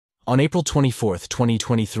On April 24,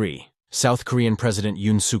 2023, South Korean President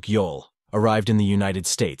Yoon Suk-yeol arrived in the United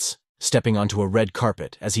States, stepping onto a red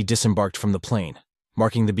carpet as he disembarked from the plane,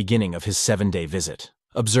 marking the beginning of his 7-day visit.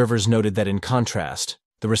 Observers noted that in contrast,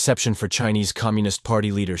 the reception for Chinese Communist Party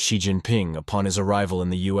leader Xi Jinping upon his arrival in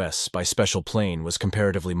the U.S. by special plane was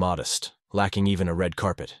comparatively modest, lacking even a red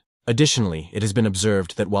carpet. Additionally, it has been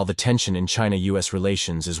observed that while the tension in China-U.S.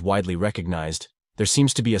 relations is widely recognized, there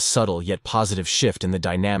seems to be a subtle yet positive shift in the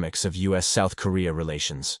dynamics of U.S. South Korea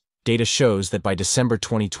relations. Data shows that by December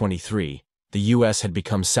 2023, the U.S. had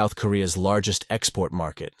become South Korea's largest export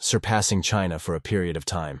market, surpassing China for a period of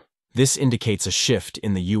time. This indicates a shift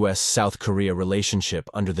in the U.S.-South Korea relationship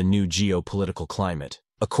under the new geopolitical climate.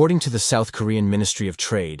 According to the South Korean Ministry of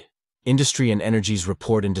Trade, Industry and Energy's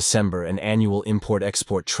report in December and annual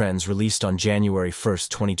import-export trends released on January 1,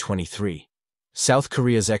 2023, South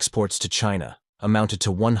Korea's exports to China amounted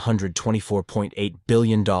to $124.8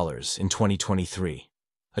 billion in 2023,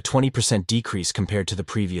 a 20% decrease compared to the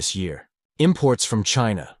previous year. Imports from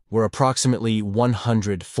China were approximately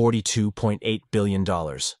 $142.8 billion, a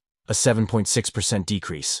 7.6%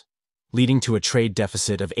 decrease, leading to a trade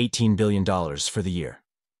deficit of $18 billion for the year.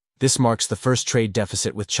 This marks the first trade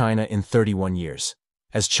deficit with China in 31 years,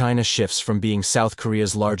 as China shifts from being South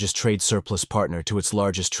Korea's largest trade surplus partner to its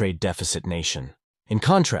largest trade deficit nation. In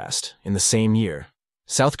contrast, in the same year,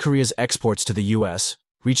 South Korea's exports to the U.S.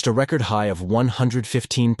 reached a record high of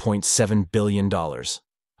 $115.7 billion, a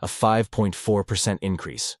 5.4%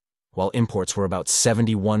 increase, while imports were about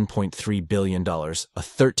 $71.3 billion, a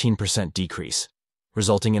 13% decrease,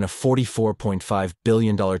 resulting in a $44.5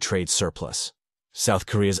 billion trade surplus. South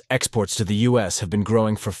Korea's exports to the U.S. have been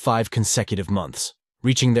growing for 5 consecutive months,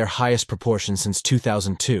 reaching their highest proportion since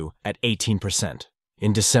 2002 at 18%.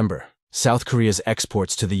 In December, South Korea's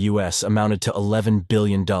exports to the U.S. amounted to $11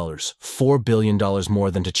 billion, $4 billion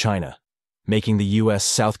more than to China, making the U.S.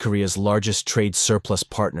 South Korea's largest trade surplus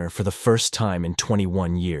partner for the first time in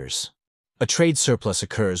 21 years. A trade surplus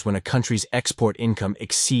occurs when a country's export income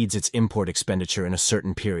exceeds its import expenditure in a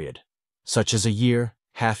certain period, such as a year,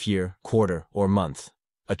 half-year, quarter, or month.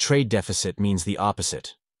 A trade deficit means the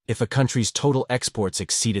opposite. If a country's total exports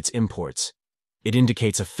exceed its imports, it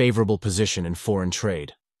indicates a favorable position in foreign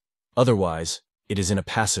trade. Otherwise, it is in a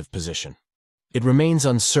passive position. It remains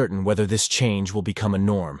uncertain whether this change will become a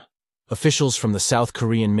norm. Officials from the South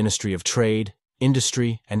Korean Ministry of Trade,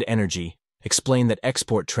 Industry, and Energy explain that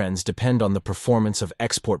export trends depend on the performance of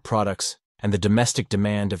export products and the domestic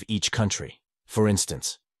demand of each country. For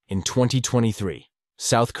instance, in 2023,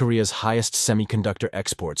 South Korea's highest semiconductor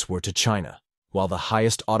exports were to China, while the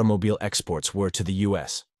highest automobile exports were to the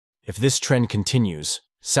U.S. If this trend continues,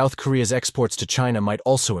 South Korea's exports to China might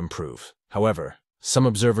also improve. However, some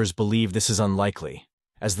observers believe this is unlikely,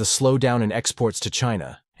 as the slowdown in exports to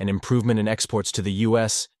China and improvement in exports to the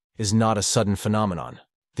U.S. is not a sudden phenomenon.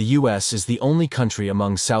 The U.S. is the only country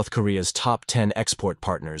among South Korea's top 10 export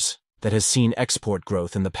partners that has seen export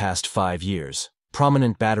growth in the past 5 years.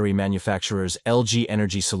 Prominent battery manufacturers LG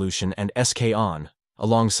Energy Solution and SK On,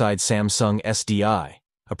 alongside Samsung SDI,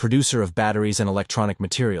 a producer of batteries and electronic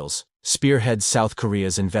materials, spearheads South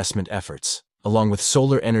Korea's investment efforts. Along with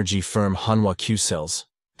solar energy firm Hanwha Q-Cells,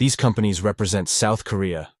 these companies represent South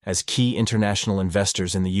Korea as key international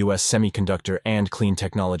investors in the U.S. semiconductor and clean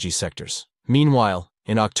technology sectors. Meanwhile,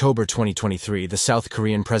 in October 2023, the South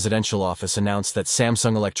Korean Presidential Office announced that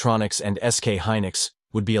Samsung Electronics and SK Hynix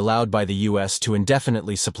would be allowed by the U.S. to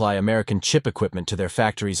indefinitely supply American chip equipment to their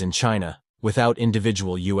factories in China without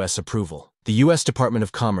individual U.S. approval. The U.S. Department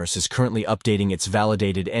of Commerce is currently updating its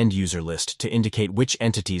validated end-user list to indicate which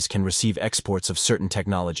entities can receive exports of certain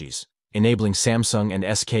technologies, enabling Samsung and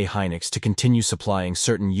SK Hynix to continue supplying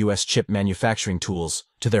certain U.S. chip manufacturing tools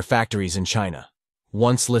to their factories in China.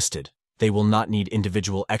 Once listed, they will not need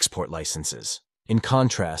individual export licenses. In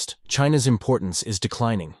contrast, China's importance is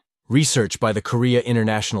declining. Research by the Korea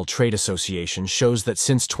International Trade Association shows that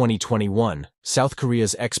since 2021, South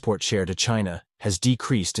Korea's export share to China has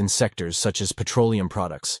decreased in sectors such as petroleum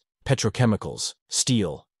products, petrochemicals,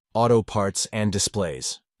 steel, auto parts, and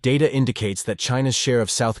displays. Data indicates that China's share of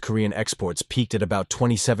South Korean exports peaked at about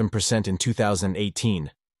 27% in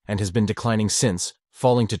 2018 and has been declining since,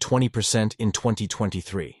 falling to 20% in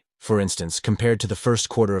 2023. For instance, compared to the first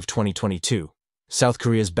quarter of 2022, South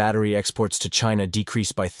Korea's battery exports to China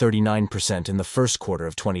decreased by 39% in the first quarter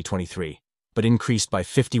of 2023, but increased by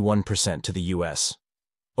 51% to the U.S.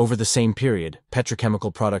 Over the same period,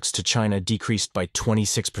 petrochemical products to China decreased by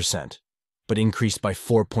 26%, but increased by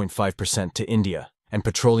 4.5% to India, and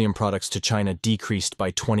petroleum products to China decreased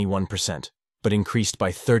by 21%, but increased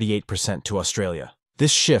by 38% to Australia. This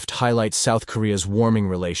shift highlights South Korea's warming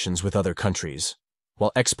relations with other countries,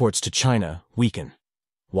 while exports to China weaken.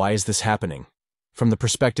 Why is this happening? From the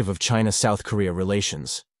perspective of China-South Korea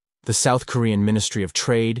relations, the South Korean Ministry of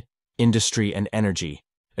Trade, Industry and Energy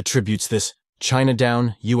attributes this China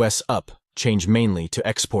down, U.S. up change mainly to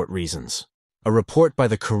export reasons. A report by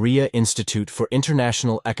the Korea Institute for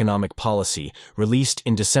International Economic Policy released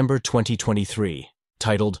in December 2023,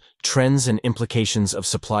 titled Trends and Implications of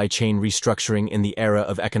Supply Chain Restructuring in the Era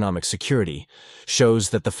of Economic Security, shows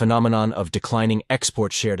that the phenomenon of declining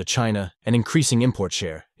export share to China and increasing import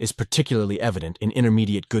share is particularly evident in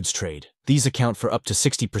intermediate goods trade. These account for up to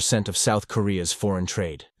 60% of South Korea's foreign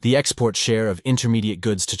trade. The export share of intermediate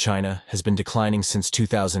goods to China has been declining since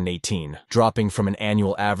 2018, dropping from an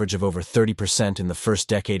annual average of over 30% in the first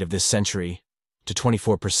decade of this century to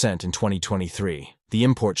 24% in 2023. The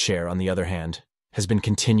import share, on the other hand, has been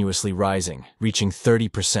continuously rising, reaching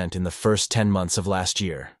 30% in the first 10 months of last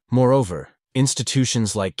year. Moreover,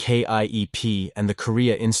 institutions like KIEP and the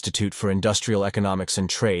Korea Institute for Industrial Economics and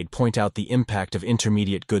Trade point out the impact of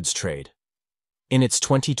intermediate goods trade. In its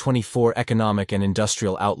 2024 Economic and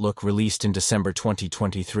Industrial Outlook released in December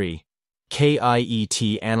 2023,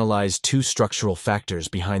 KIET analyzed two structural factors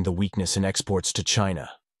behind the weakness in exports to China: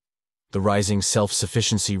 the rising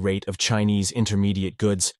self-sufficiency rate of Chinese intermediate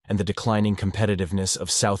goods and the declining competitiveness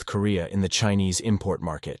of South Korea in the Chinese import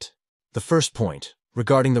market. The first point,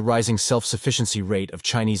 regarding the rising self-sufficiency rate of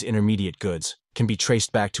Chinese intermediate goods, can be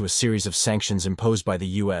traced back to a series of sanctions imposed by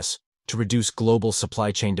the U.S. to reduce global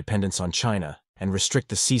supply chain dependence on China and restrict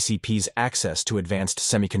the CCP's access to advanced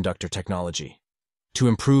semiconductor technology. To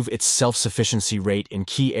improve its self-sufficiency rate in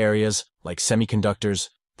key areas like semiconductors,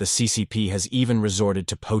 the CCP has even resorted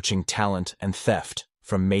to poaching talent and theft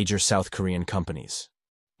from major South Korean companies.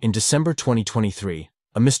 In December 2023,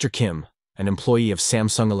 a Mr. Kim, an employee of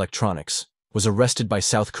Samsung Electronics, was arrested by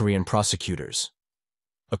South Korean prosecutors.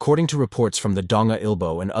 According to reports from the Donga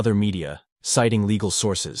Ilbo and other media, citing legal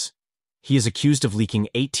sources, he is accused of leaking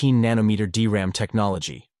 18-nanometer DRAM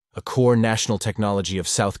technology, a core national technology of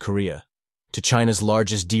South Korea, to China's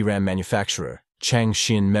largest DRAM manufacturer,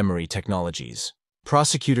 Changshin Memory Technologies.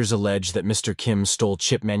 Prosecutors allege that Mr. Kim stole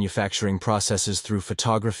chip manufacturing processes through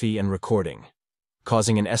photography and recording,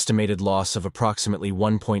 causing an estimated loss of approximately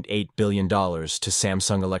 $1.8 billion to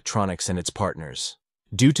Samsung Electronics and its partners.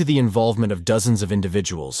 Due to the involvement of dozens of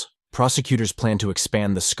individuals, prosecutors plan to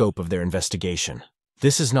expand the scope of their investigation.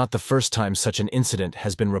 This is not the first time such an incident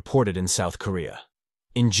has been reported in South Korea.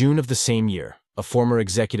 In June of the same year, a former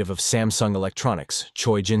executive of Samsung Electronics,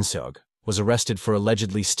 Choi Jin-seok, was arrested for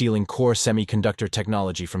allegedly stealing core semiconductor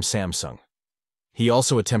technology from Samsung. He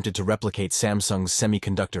also attempted to replicate Samsung's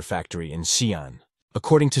semiconductor factory in Xi'an.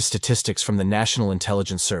 According to statistics from the National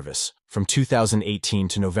Intelligence Service, from 2018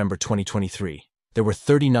 to November 2023, there were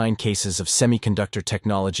 39 cases of semiconductor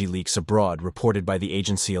technology leaks abroad reported by the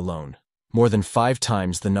agency alone, more than 5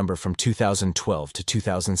 times the number from 2012 to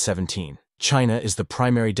 2017. China is the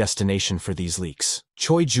primary destination for these leaks.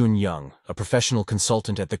 Choi Jun-young, a professional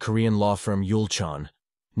consultant at the Korean law firm Yulchon,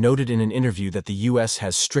 noted in an interview that the U.S.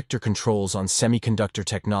 has stricter controls on semiconductor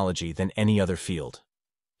technology than any other field.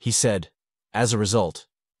 He said, as a result,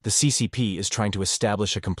 the CCP is trying to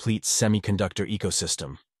establish a complete semiconductor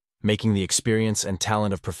ecosystem, making the experience and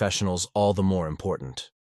talent of professionals all the more important.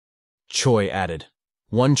 Choi added,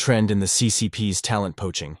 one trend in the CCP's talent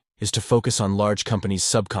poaching is to focus on large companies'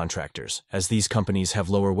 subcontractors, as these companies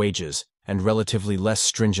have lower wages and relatively less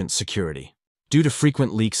stringent security. Due to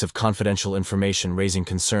frequent leaks of confidential information raising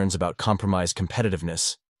concerns about compromised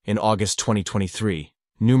competitiveness, in August 2023,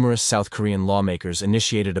 numerous South Korean lawmakers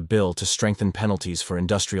initiated a bill to strengthen penalties for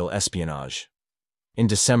industrial espionage. In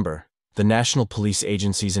December, the National Police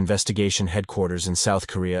Agency's investigation headquarters in South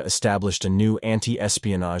Korea established a new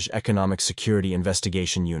anti-espionage economic security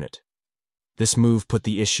investigation unit. This move put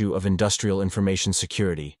the issue of industrial information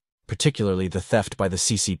security, particularly the theft by the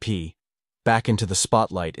CCP, back into the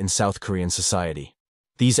spotlight in South Korean society.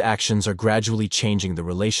 These actions are gradually changing the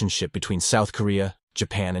relationship between South Korea,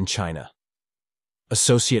 Japan, and China.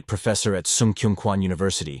 Associate professor at Sungkyunkwan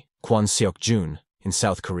University, Kwon Seok-jun, in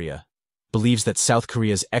South Korea, believes that South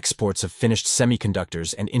Korea's exports of finished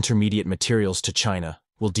semiconductors and intermediate materials to China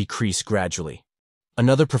will decrease gradually.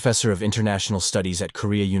 Another professor of international studies at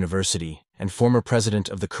Korea University and former president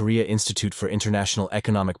of the Korea Institute for International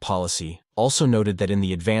Economic Policy also noted that in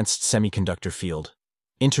the advanced semiconductor field,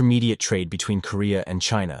 intermediate trade between Korea and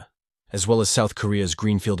China, as well as South Korea's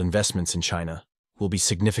greenfield investments in China, will be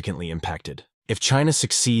significantly impacted. If China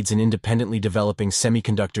succeeds in independently developing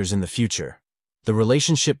semiconductors in the future, the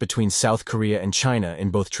relationship between South Korea and China in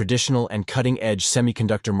both traditional and cutting-edge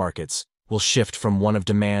semiconductor markets will shift from one of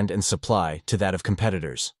demand and supply to that of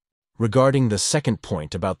competitors. Regarding the second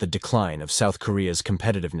point about the decline of South Korea's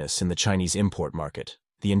competitiveness in the Chinese import market,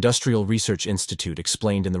 the Industrial Research Institute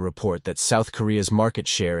explained in the report that South Korea's market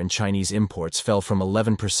share in Chinese imports fell from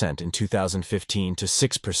 11% in 2015 to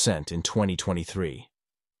 6% in 2023.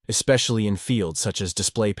 Especially in fields such as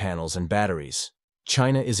display panels and batteries,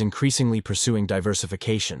 China is increasingly pursuing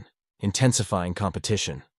diversification, intensifying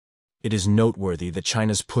competition. It is noteworthy that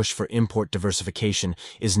China's push for import diversification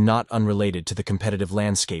is not unrelated to the competitive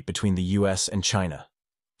landscape between the U.S. and China.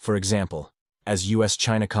 For example, as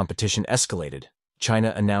U.S.-China competition escalated,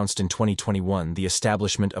 China announced in 2021 the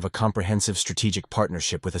establishment of a comprehensive strategic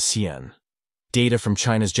partnership with ASEAN. Data from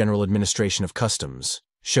China's General Administration of Customs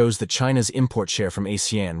shows that China's import share from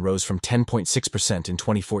ASEAN rose from 10.6% in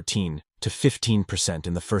 2014 to 15%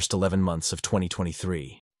 in the first 11 months of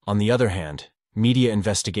 2023. On the other hand, media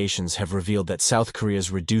investigations have revealed that South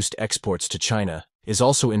Korea's reduced exports to China is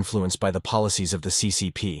also influenced by the policies of the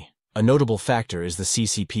CCP. A notable factor is the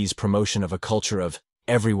CCP's promotion of a culture of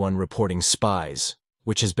everyone reporting spies,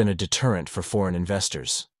 which has been a deterrent for foreign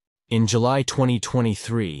investors. In July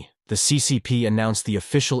 2023, the CCP announced the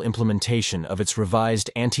official implementation of its revised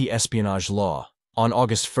anti-espionage law. On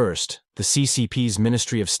August 1st, the CCP's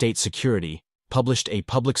Ministry of State Security published a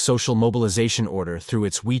public social mobilization order through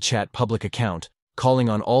its WeChat public account, calling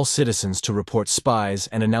on all citizens to report spies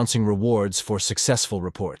and announcing rewards for successful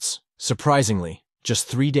reports. Surprisingly, just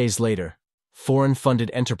 3 days later, foreign-funded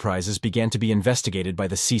enterprises began to be investigated by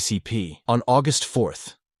the CCP. On August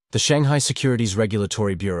 4th, the Shanghai Securities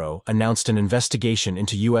Regulatory Bureau announced an investigation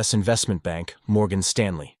into U.S. investment bank Morgan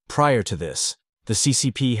Stanley. Prior to this, the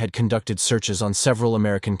CCP had conducted searches on several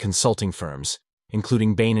American consulting firms,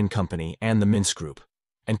 including Bain & Company and the Mintz Group,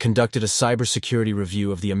 and conducted a cybersecurity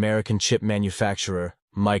review of the American chip manufacturer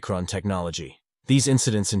Micron Technology. These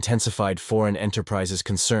incidents intensified foreign enterprises'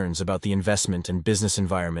 concerns about the investment and business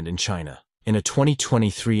environment in China. In a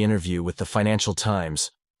 2023 interview with the Financial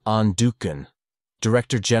Times, An Duk-gun,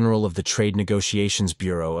 Director General of the Trade Negotiations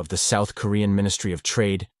Bureau of the South Korean Ministry of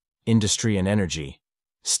Trade, Industry and Energy,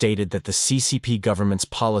 stated that the CCP government's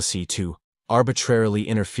policy to arbitrarily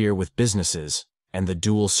interfere with businesses and the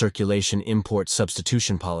dual circulation import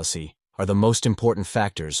substitution policy are the most important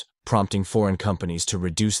factors prompting foreign companies to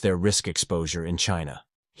reduce their risk exposure in China.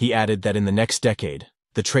 He added that in the next decade,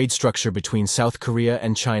 the trade structure between South Korea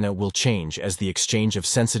and China will change as the exchange of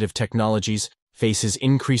sensitive technologies faces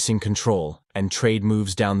increasing control and trade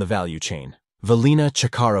moves down the value chain. Valina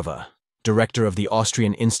Chakarova, director of the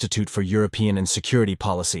Austrian Institute for European and Security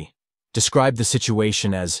Policy, described the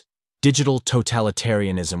situation as digital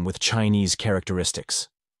totalitarianism with Chinese characteristics.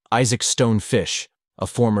 Isaac Stone-Fish, a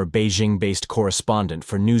former Beijing-based correspondent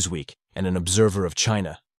for Newsweek and an observer of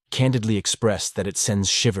China, candidly expressed that it sends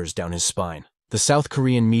shivers down his spine. The South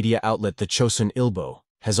Korean media outlet the Chosun Ilbo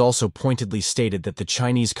has also pointedly stated that the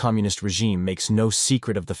Chinese communist regime makes no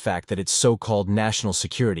secret of the fact that its so-called national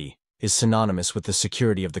security is synonymous with the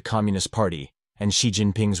security of the Communist Party and Xi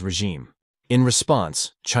Jinping's regime. In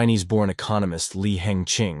response, Chinese-born economist Li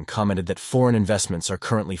Hengqing commented that foreign investments are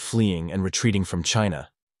currently fleeing and retreating from China,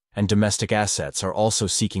 and domestic assets are also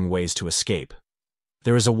seeking ways to escape.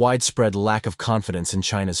 There is a widespread lack of confidence in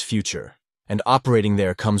China's future, and operating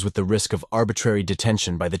there comes with the risk of arbitrary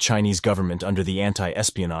detention by the Chinese government under the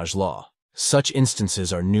anti-espionage law. Such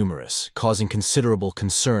instances are numerous, causing considerable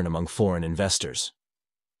concern among foreign investors.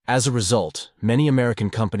 As a result, many American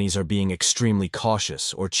companies are being extremely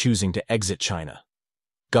cautious or choosing to exit China.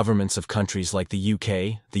 Governments of countries like the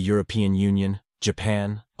UK, the European Union,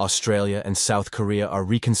 Japan, Australia, and South Korea are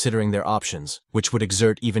reconsidering their options, which would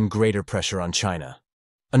exert even greater pressure on China.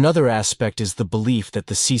 Another aspect is the belief that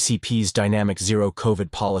the CCP's dynamic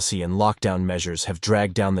zero-COVID policy and lockdown measures have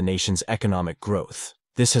dragged down the nation's economic growth.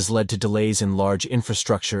 This has led to delays in large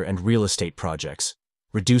infrastructure and real estate projects,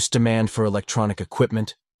 reduced demand for electronic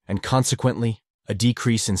equipment, and consequently, a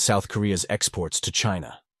decrease in South Korea's exports to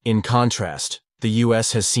China. In contrast, the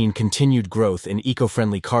U.S. has seen continued growth in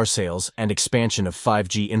eco-friendly car sales and expansion of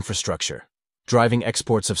 5G infrastructure, driving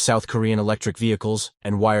exports of South Korean electric vehicles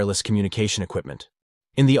and wireless communication equipment.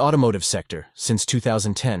 In the automotive sector, since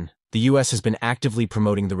 2010, the U.S. has been actively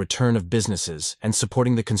promoting the return of businesses and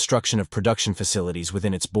supporting the construction of production facilities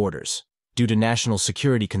within its borders. Due to national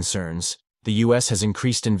security concerns, the U.S. has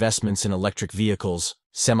increased investments in electric vehicles,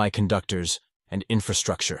 semiconductors, and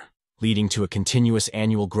infrastructure, leading to a continuous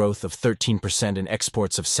annual growth of 13% in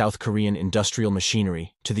exports of South Korean industrial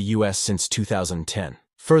machinery to the U.S. since 2010.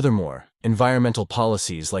 Furthermore, environmental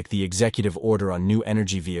policies like the Executive Order on New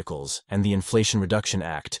Energy Vehicles and the Inflation Reduction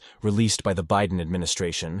Act, released by the Biden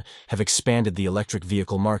administration, have expanded the electric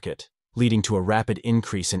vehicle market, leading to a rapid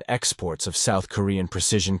increase in exports of South Korean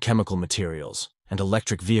precision chemical materials and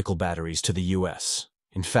electric vehicle batteries to the U.S.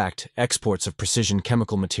 In fact, exports of precision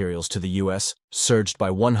chemical materials to the U.S. surged by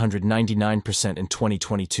 199% in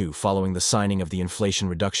 2022 following the signing of the Inflation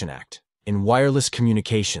Reduction Act. In wireless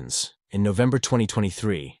communications, in November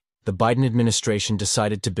 2023, the Biden administration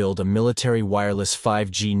decided to build a military wireless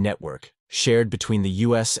 5G network shared between the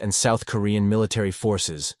U.S. and South Korean military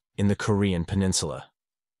forces in the Korean Peninsula.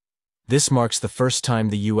 This marks the first time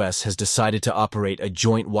the U.S. has decided to operate a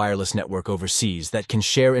joint wireless network overseas that can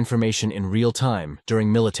share information in real time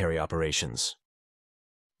during military operations.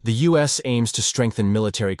 The U.S. aims to strengthen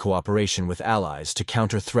military cooperation with allies to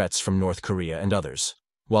counter threats from North Korea and others,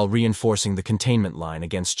 while reinforcing the containment line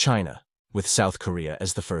against China, with South Korea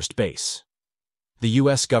as the first base. The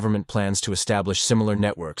U.S. government plans to establish similar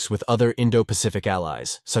networks with other Indo-Pacific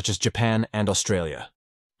allies, such as Japan and Australia.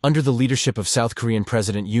 Under the leadership of South Korean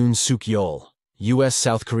President Yoon Suk-yeol,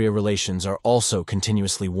 U.S.-South Korea relations are also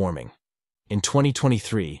continuously warming. In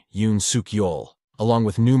 2023, Yoon Suk-yeol, along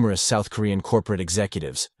with numerous South Korean corporate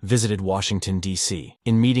executives, visited Washington, D.C.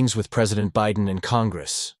 In meetings with President Biden and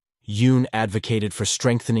Congress, Yoon advocated for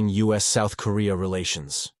strengthening U.S.-South Korea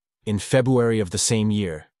relations. In February of the same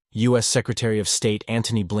year, U.S. Secretary of State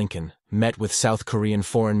Antony Blinken met with South Korean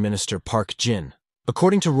Foreign Minister Park Jin.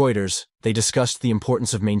 According to Reuters, they discussed the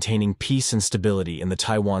importance of maintaining peace and stability in the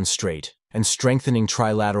Taiwan Strait and strengthening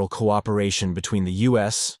trilateral cooperation between the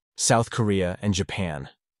U.S., South Korea, and Japan.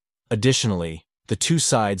 Additionally, the two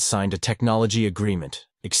sides signed a technology agreement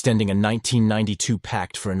extending a 1992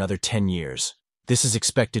 pact for another 10 years. This is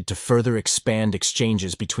expected to further expand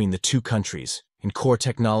exchanges between the two countries in core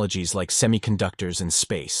technologies like semiconductors and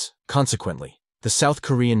space. Consequently, the South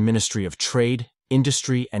Korean Ministry of Trade,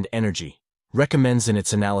 Industry, and Energy recommends in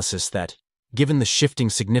its analysis that, given the shifting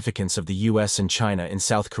significance of the U.S. and China in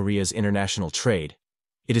South Korea's international trade,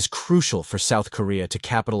 it is crucial for South Korea to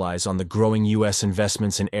capitalize on the growing U.S.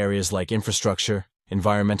 investments in areas like infrastructure,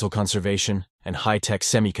 environmental conservation, and high-tech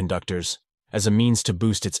semiconductors as a means to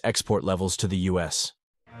boost its export levels to the U.S.